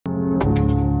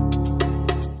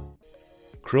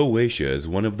Croatia is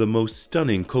one of the most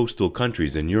stunning coastal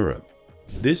countries in Europe.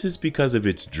 This is because of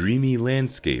its dreamy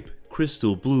landscape,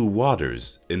 crystal blue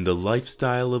waters, and the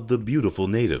lifestyle of the beautiful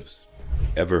natives.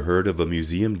 Ever heard of a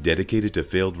museum dedicated to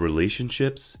failed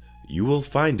relationships? You will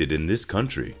find it in this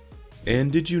country.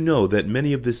 And did you know that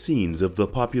many of the scenes of the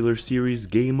popular series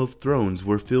Game of Thrones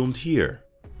were filmed here?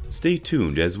 Stay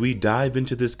tuned as we dive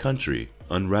into this country,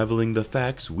 unraveling the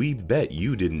facts we bet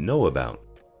you didn't know about.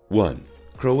 1.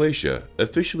 Croatia,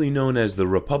 officially known as the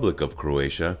Republic of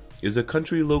Croatia, is a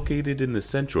country located in the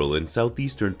central and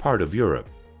southeastern part of Europe.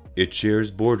 It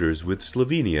shares borders with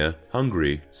Slovenia,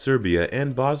 Hungary, Serbia,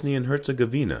 and Bosnia and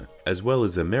Herzegovina, as well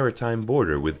as a maritime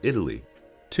border with Italy.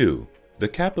 2. The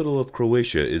capital of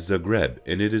Croatia is Zagreb,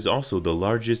 and it is also the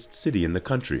largest city in the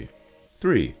country.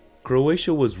 3.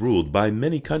 Croatia was ruled by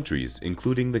many countries,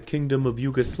 including the Kingdom of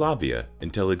Yugoslavia,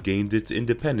 until it gained its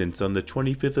independence on the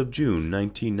 25th of June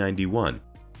 1991.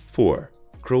 4.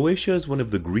 Croatia is one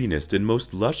of the greenest and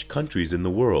most lush countries in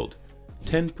the world.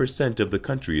 10% of the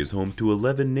country is home to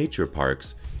 11 nature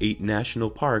parks, 8 national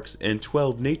parks, and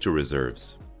 12 nature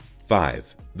reserves.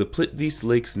 5. The Plitvice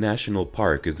Lakes National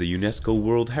Park is a UNESCO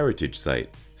World Heritage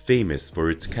Site, famous for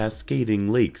its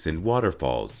cascading lakes and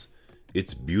waterfalls.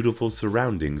 Its beautiful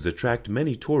surroundings attract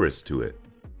many tourists to it.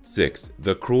 6.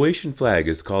 The Croatian flag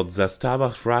is called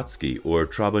Zastava Hrvatski or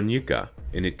Trabanjika,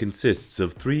 and it consists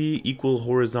of 3 equal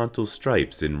horizontal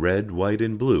stripes in red, white,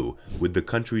 and blue, with the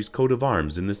country's coat of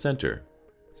arms in the center.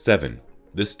 7.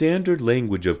 The standard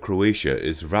language of Croatia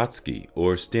is Hrvatski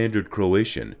or Standard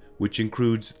Croatian, which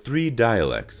includes 3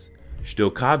 dialects: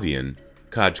 Shtokavian,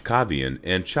 Kajkavian,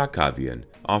 and Chakavian,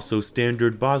 also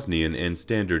Standard Bosnian and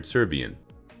Standard Serbian.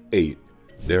 8.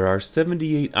 There are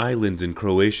 78 islands in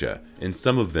Croatia, and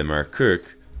some of them are Krk,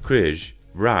 Križ,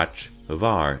 Brač,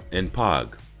 Hvar, and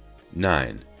Pag.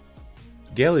 9.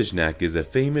 Galeznak is a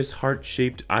famous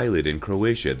heart-shaped islet in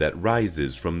Croatia that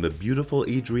rises from the beautiful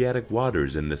Adriatic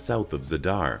waters in the south of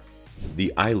Zadar.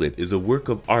 The islet is a work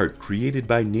of art created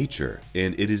by nature,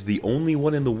 and it is the only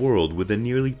one in the world with a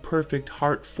nearly perfect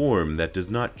heart form that does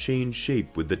not change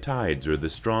shape with the tides or the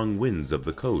strong winds of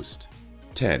the coast.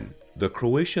 10. The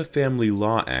Croatia Family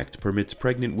Law Act permits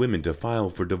pregnant women to file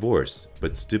for divorce,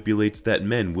 but stipulates that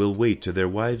men will wait till their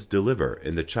wives deliver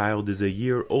and the child is a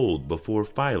year old before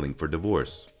filing for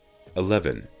divorce.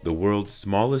 11. The world's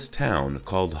smallest town,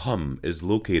 called Hum, is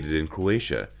located in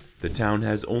Croatia. The town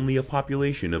has only a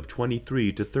population of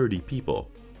 23 to 30 people.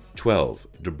 12.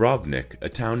 Dubrovnik, a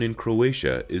town in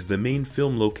Croatia, is the main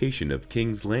film location of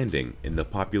King's Landing in the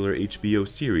popular HBO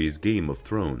series Game of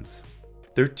Thrones.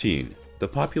 13. The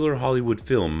popular Hollywood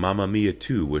film Mamma Mia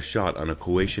 2 was shot on a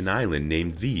Croatian island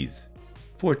named Vis.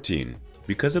 14.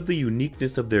 Because of the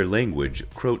uniqueness of their language,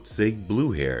 Croats say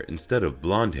blue hair instead of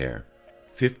blonde hair.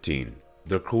 15.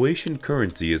 The Croatian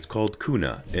currency is called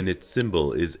kuna, and its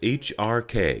symbol is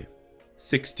HRK.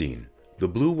 16. The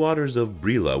blue waters of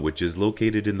Brila, which is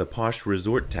located in the posh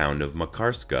resort town of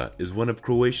Makarska, is one of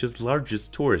Croatia's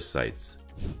largest tourist sites.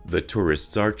 The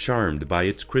tourists are charmed by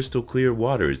its crystal clear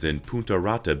waters and Punta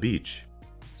Rata beach.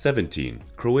 17.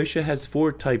 Croatia has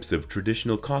 4 types of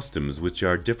traditional costumes which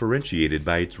are differentiated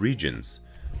by its regions.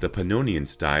 The Pannonian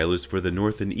style is for the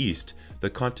north and east, the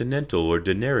continental or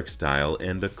Dinaric style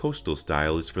and the coastal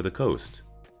style is for the coast.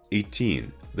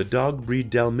 18. The dog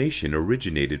breed Dalmatian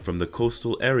originated from the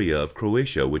coastal area of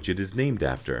Croatia which it is named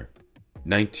after.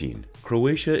 19.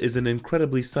 Croatia is an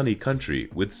incredibly sunny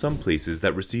country, with some places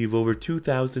that receive over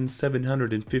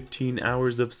 2,715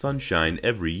 hours of sunshine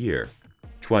every year.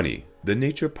 20. The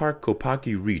nature park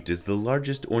Kopaki Rit is the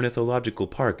largest ornithological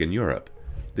park in Europe.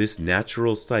 This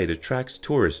natural site attracts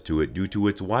tourists to it due to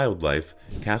its wildlife,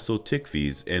 castle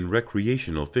tikvis, and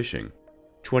recreational fishing.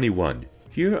 21.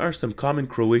 Here are some common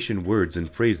Croatian words and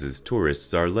phrases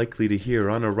tourists are likely to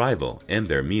hear on arrival and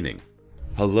their meaning.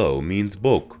 Hello means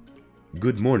bok.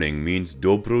 Good morning means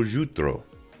dobro jutro.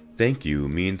 Thank you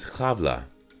means hvala.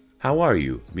 How are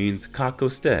you means kako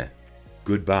ste.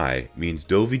 Goodbye means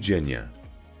do viđenja.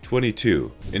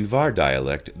 22. In Hvar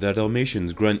dialect, the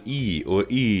Dalmatians grunt e or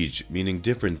ij, meaning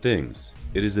different things.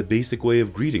 It is a basic way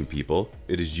of greeting people.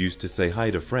 It is used to say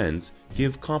hi to friends,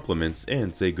 give compliments,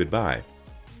 and say goodbye.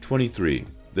 23.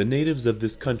 The natives of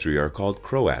this country are called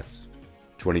Croats.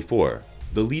 24.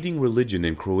 The leading religion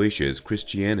in Croatia is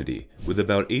Christianity, with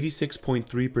about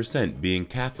 86.3% being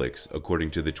Catholics, according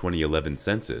to the 2011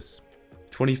 census.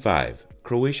 25.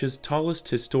 Croatia's tallest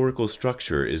historical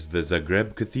structure is the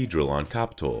Zagreb Cathedral on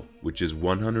Kaptol, which is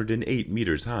 108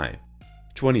 meters high.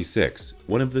 26.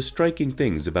 One of the striking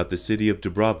things about the city of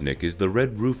Dubrovnik is the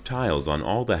red roof tiles on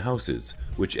all the houses,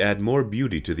 which add more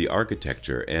beauty to the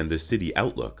architecture and the city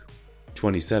outlook.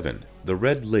 27. The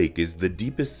Red Lake is the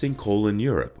deepest sinkhole in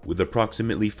Europe, with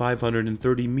approximately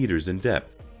 530 meters in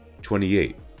depth.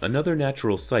 28. Another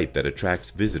natural site that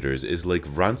attracts visitors is Lake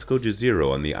Vransko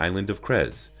Jezero on the island of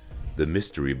Kres. The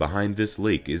mystery behind this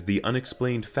lake is the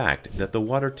unexplained fact that the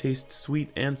water tastes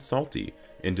sweet and salty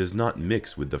and does not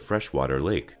mix with the freshwater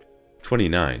lake.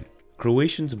 29.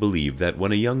 Croatians believe that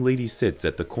when a young lady sits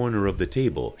at the corner of the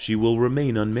table, she will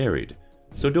remain unmarried.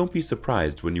 So don't be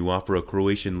surprised when you offer a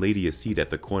Croatian lady a seat at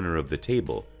the corner of the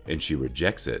table and she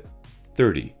rejects it.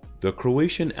 30. The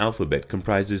Croatian alphabet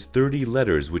comprises 30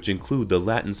 letters which include the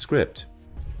Latin script.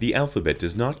 The alphabet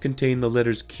does not contain the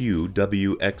letters Q,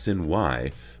 W, X, and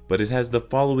Y, but it has the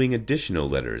following additional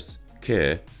letters: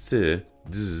 K, S, D,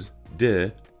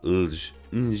 D, Lj,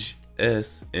 Nj,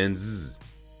 S, and Z.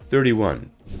 31.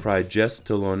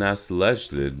 Praejestulonas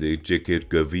lejle de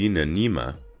Herzegovina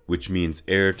Nima, which means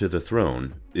heir to the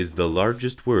throne, is the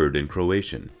largest word in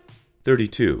Croatian.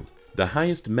 32. The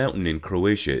highest mountain in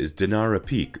Croatia is Dinara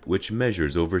Peak, which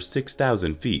measures over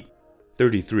 6,000 feet.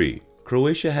 33.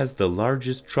 Croatia has the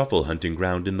largest truffle hunting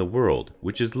ground in the world,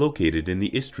 which is located in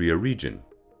the Istria region.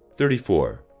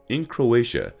 34. In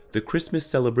Croatia, the Christmas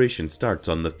celebration starts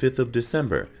on the 5th of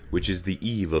December, which is the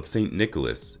eve of St.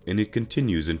 Nicholas, and it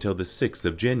continues until the 6th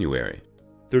of January.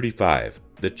 35.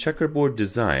 The checkerboard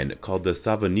design, called the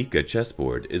Savonica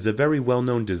chessboard, is a very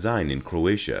well-known design in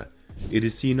Croatia. It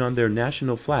is seen on their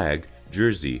national flag,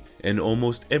 jersey, and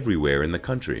almost everywhere in the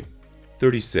country.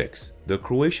 36. The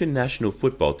Croatian national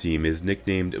football team is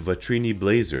nicknamed Vatrini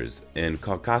Blazers and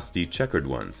Kaukasti Checkered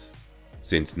Ones.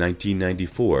 Since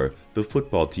 1994, the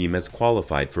football team has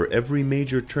qualified for every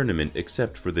major tournament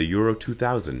except for the Euro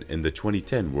 2000 and the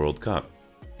 2010 World Cup.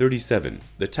 37.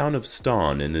 The town of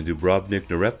Ston in the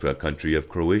Dubrovnik-Neretva country of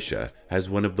Croatia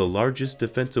has one of the largest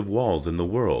defensive walls in the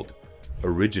world.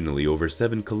 Originally over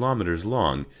 7 kilometers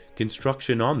long,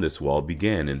 construction on this wall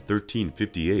began in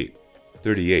 1358.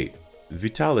 38.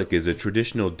 Vitalik is a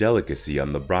traditional delicacy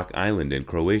on the Brač Island in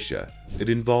Croatia. It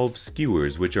involves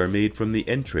skewers which are made from the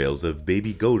entrails of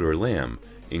baby goat or lamb,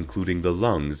 including the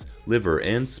lungs, liver,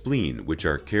 and spleen, which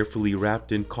are carefully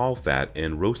wrapped in caul fat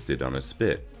and roasted on a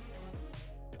spit.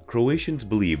 Croatians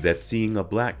believe that seeing a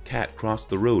black cat cross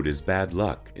the road is bad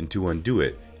luck, and to undo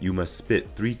it, you must spit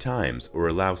 3 times or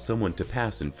allow someone to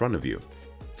pass in front of you.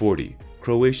 40.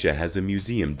 Croatia has a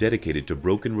museum dedicated to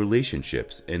broken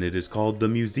relationships, and it is called the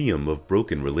Museum of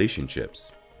Broken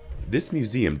Relationships. This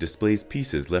museum displays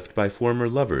pieces left by former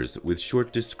lovers with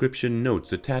short description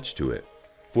notes attached to it.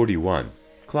 41.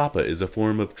 Klapa is a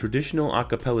form of traditional a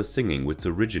cappella singing which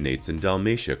originates in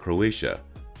Dalmatia, Croatia.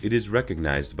 It is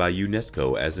recognized by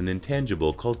UNESCO as an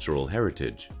intangible cultural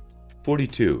heritage.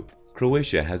 42.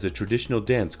 Croatia has a traditional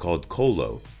dance called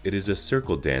kolo. It is a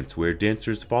circle dance where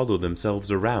dancers follow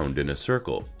themselves around in a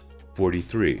circle.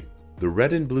 43. The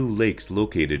red and blue lakes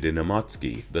located in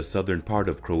Imotski, the southern part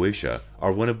of Croatia,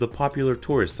 are one of the popular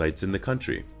tourist sites in the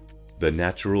country. The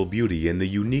natural beauty and the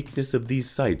uniqueness of these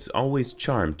sites always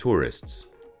charm tourists.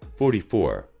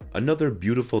 44. Another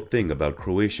beautiful thing about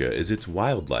Croatia is its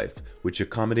wildlife, which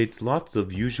accommodates lots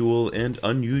of usual and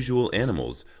unusual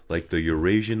animals like the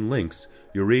Eurasian lynx,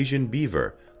 Eurasian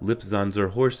beaver, Lipzanzer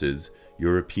horses,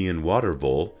 European water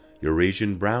vole,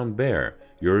 Eurasian brown bear,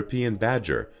 European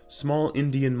badger, small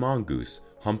Indian mongoose,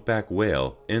 humpback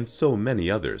whale, and so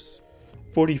many others.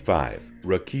 45.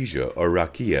 Rakia or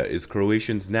rakia is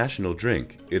Croatians' national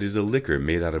drink. It is a liquor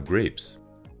made out of grapes.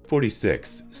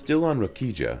 46. Still on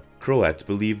rakia, Croats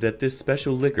believe that this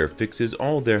special liquor fixes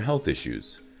all their health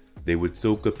issues. They would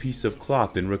soak a piece of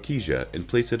cloth in rakia and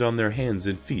place it on their hands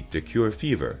and feet to cure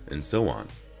fever, and so on.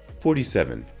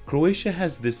 47. Croatia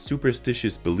has this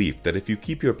superstitious belief that if you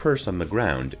keep your purse on the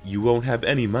ground, you won't have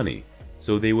any money,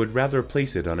 so they would rather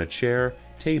place it on a chair,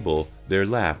 table, their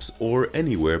laps, or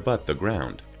anywhere but the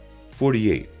ground.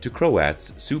 48. To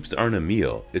Croats, soups aren't a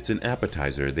meal, it's an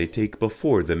appetizer they take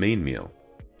before the main meal.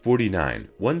 49.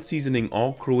 One seasoning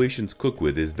all Croatians cook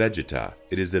with is vegeta.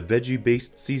 It is a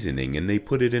veggie-based seasoning and they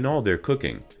put it in all their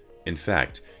cooking. In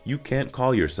fact, you can't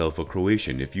call yourself a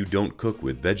Croatian if you don't cook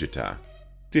with vegeta.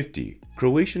 50.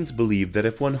 Croatians believe that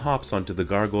if one hops onto the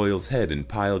gargoyle's head in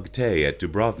Pilgte at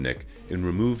Dubrovnik and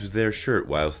removes their shirt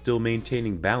while still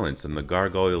maintaining balance on the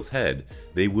gargoyle's head,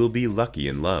 they will be lucky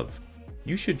in love.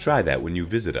 You should try that when you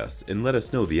visit us and let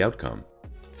us know the outcome.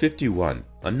 51.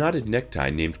 A knotted necktie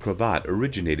named cravat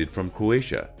originated from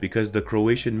Croatia because the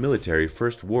Croatian military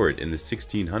first wore it in the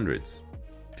 1600s.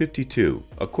 52.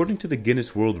 According to the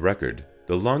Guinness World Record,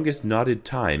 the longest knotted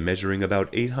tie measuring about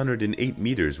 808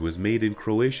 meters was made in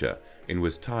Croatia and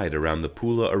was tied around the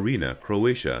Pula Arena,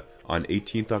 Croatia on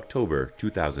 18 October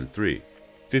 2003.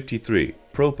 53.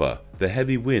 Propa, the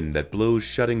heavy wind that blows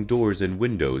shutting doors and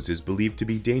windows, is believed to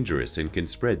be dangerous and can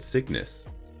spread sickness.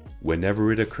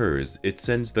 Whenever it occurs, it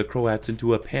sends the Croats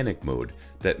into a panic mode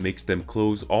that makes them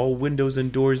close all windows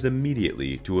and doors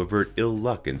immediately to avert ill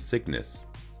luck and sickness.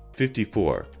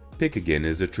 54. Pickagin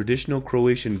is a traditional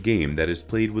Croatian game that is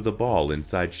played with a ball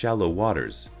inside shallow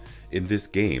waters. In this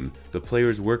game, the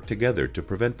players work together to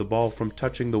prevent the ball from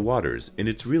touching the waters, and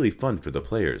it's really fun for the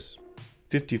players.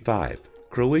 55.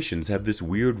 Croatians have this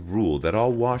weird rule that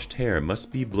all washed hair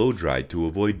must be blow-dried to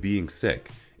avoid being sick,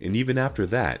 and even after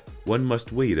that, one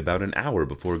must wait about an hour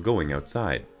before going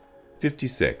outside.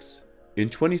 56. In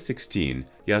 2016,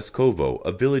 Jaskovo,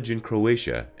 a village in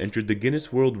Croatia, entered the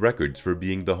Guinness World Records for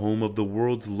being the home of the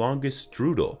world's longest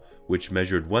strudel, which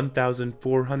measured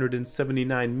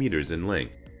 1,479 meters in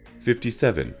length.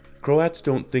 57. Croats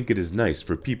don't think it is nice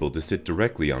for people to sit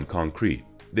directly on concrete.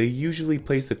 They usually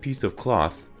place a piece of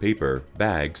cloth, paper,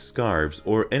 bags, scarves,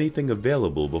 or anything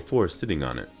available before sitting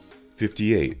on it.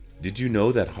 58. Did you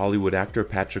know that Hollywood actor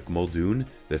Patrick Muldoon,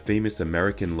 the famous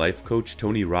American life coach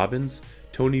Tony Robbins,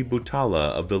 Tony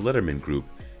Butala of the Letterman Group,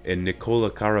 and Nikola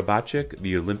Karabatic,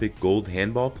 the Olympic gold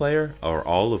handball player, are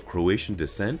all of Croatian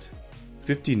descent?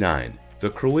 59. The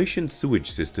Croatian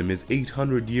sewage system is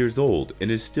 800 years old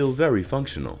and is still very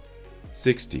functional.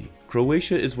 60.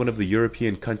 Croatia is one of the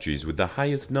European countries with the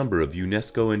highest number of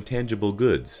UNESCO intangible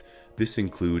goods. This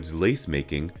includes lace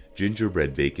making,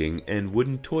 gingerbread baking, and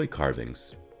wooden toy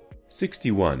carvings.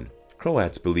 61.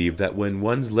 Croats believe that when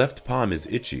one's left palm is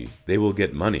itchy, they will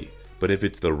get money, but if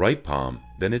it's the right palm,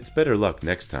 then it's better luck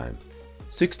next time.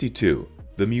 62.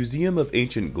 The Museum of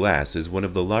Ancient Glass is one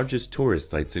of the largest tourist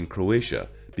sites in Croatia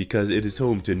because it is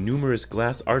home to numerous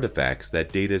glass artifacts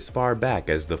that date as far back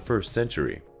as the 1st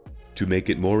century. To make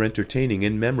it more entertaining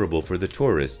and memorable for the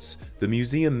tourists, the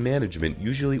museum management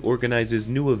usually organizes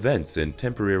new events and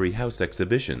temporary house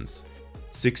exhibitions.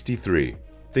 63.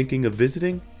 Thinking of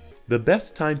visiting? The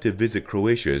best time to visit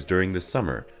Croatia is during the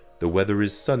summer. The weather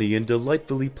is sunny and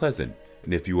delightfully pleasant,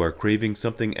 and if you are craving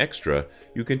something extra,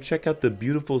 you can check out the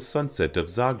beautiful sunset of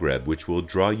Zagreb, which will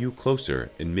draw you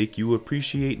closer and make you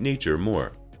appreciate nature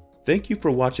more. Thank you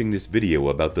for watching this video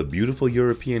about the beautiful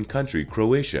European country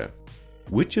Croatia.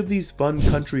 Which of these fun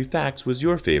country facts was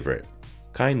your favorite?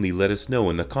 Kindly let us know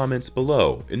in the comments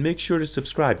below and make sure to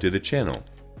subscribe to the channel.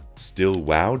 Still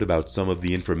wowed about some of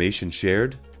the information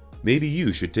shared? Maybe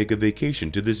you should take a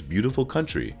vacation to this beautiful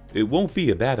country. It won't be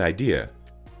a bad idea.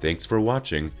 Thanks for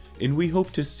watching, and we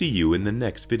hope to see you in the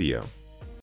next video.